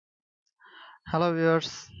Hello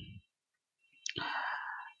viewers,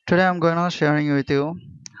 today I'm going to sharing with you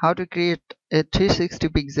how to create a 360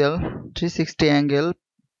 pixel 360 angle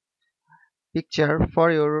picture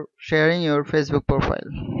for your sharing your Facebook profile.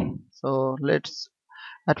 So let's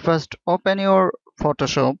at first open your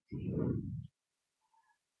Photoshop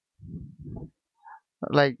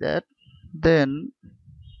like that, then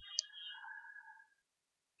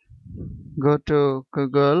go to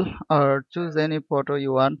Google or choose any photo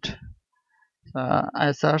you want.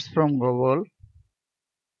 I search from Google.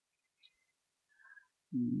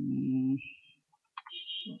 Mm,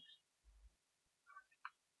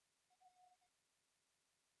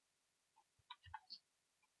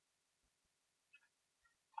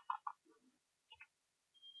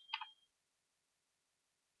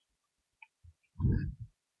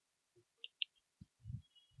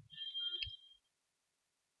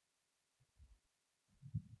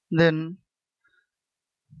 then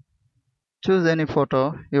choose any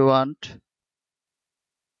photo you want.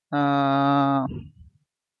 Uh,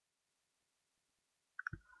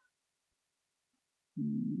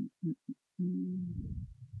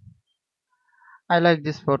 I like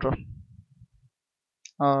this photo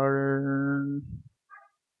or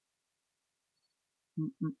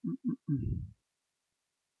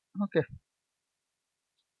okay.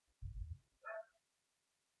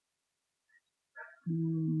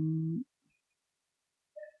 Mm,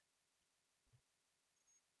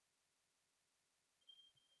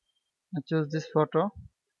 I choose this photo,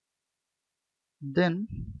 then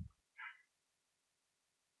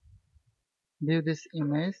view this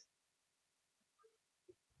image,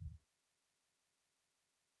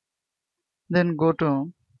 then go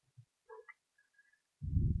to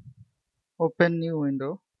open new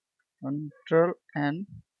window, control and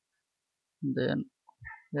then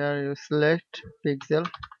here you select pixel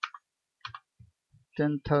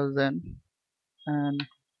 10,000 and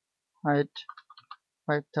height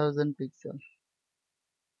 5,000 pixel,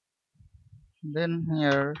 then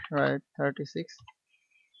here write 36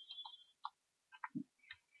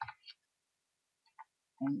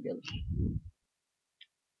 angle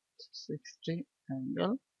 60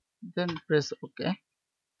 angle, then press ok,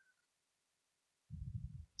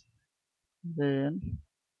 then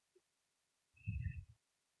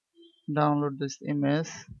download this image,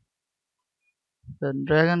 then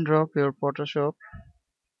drag and drop your Photoshop.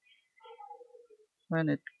 When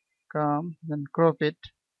it comes, then crop it,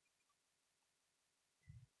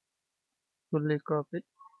 fully crop it,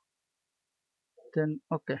 then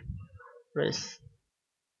ok, press.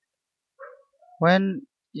 When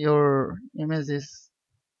your image is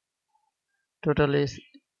totally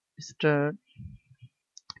stirred,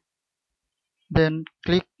 then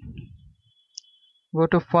click go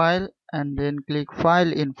to file and then click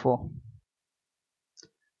file info,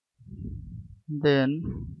 then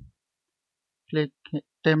click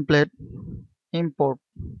template import,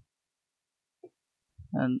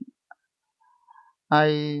 and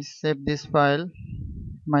I save this file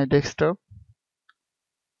my desktop,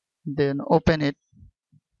 then open it,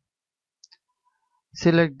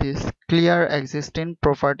 select this clear existing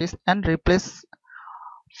properties and replace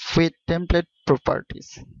with template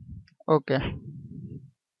properties. Okay,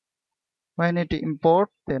 when it import,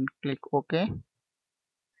 then click ok,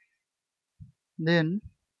 then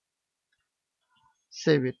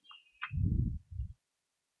save it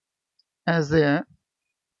as a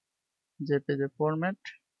jpg format.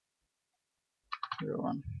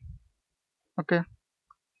 One. Okay.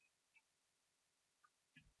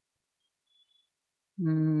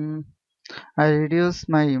 mm, I reduce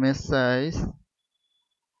my image size.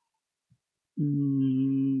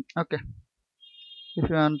 Okay, if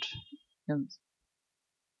you want, yes.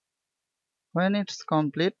 When it's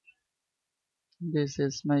complete, this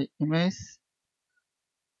is my image,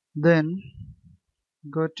 then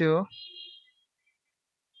go to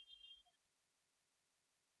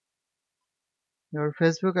your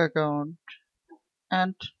Facebook account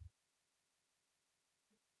and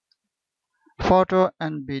photo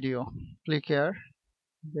and video, click here,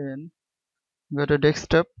 then go to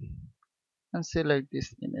desktop and select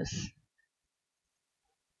this image.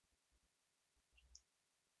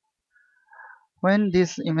 When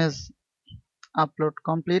this image upload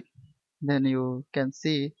complete, then you can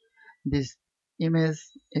see this image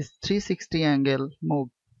is 360 angle move.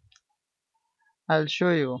 I'll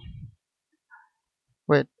show you.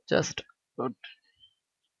 Wait, just upload.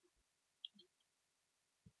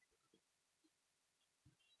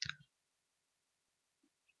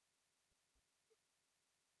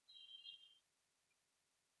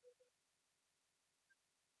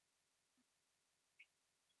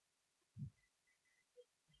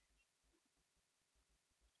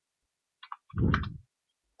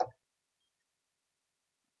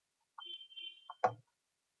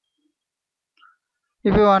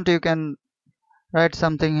 If you want, you can write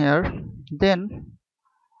something here, then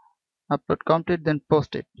upload complete, then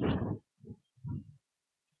post it.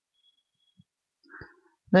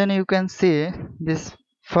 Then you can see this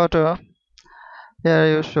photo.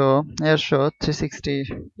 Here show 360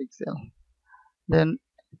 pixel. Then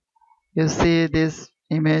you see this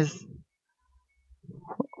image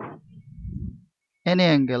any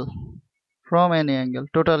angle, from any angle,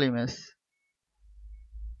 total image,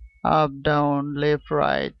 up, down, left,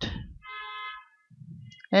 right,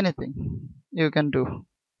 anything you can do.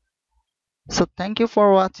 So thank you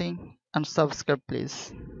for watching and subscribe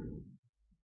please.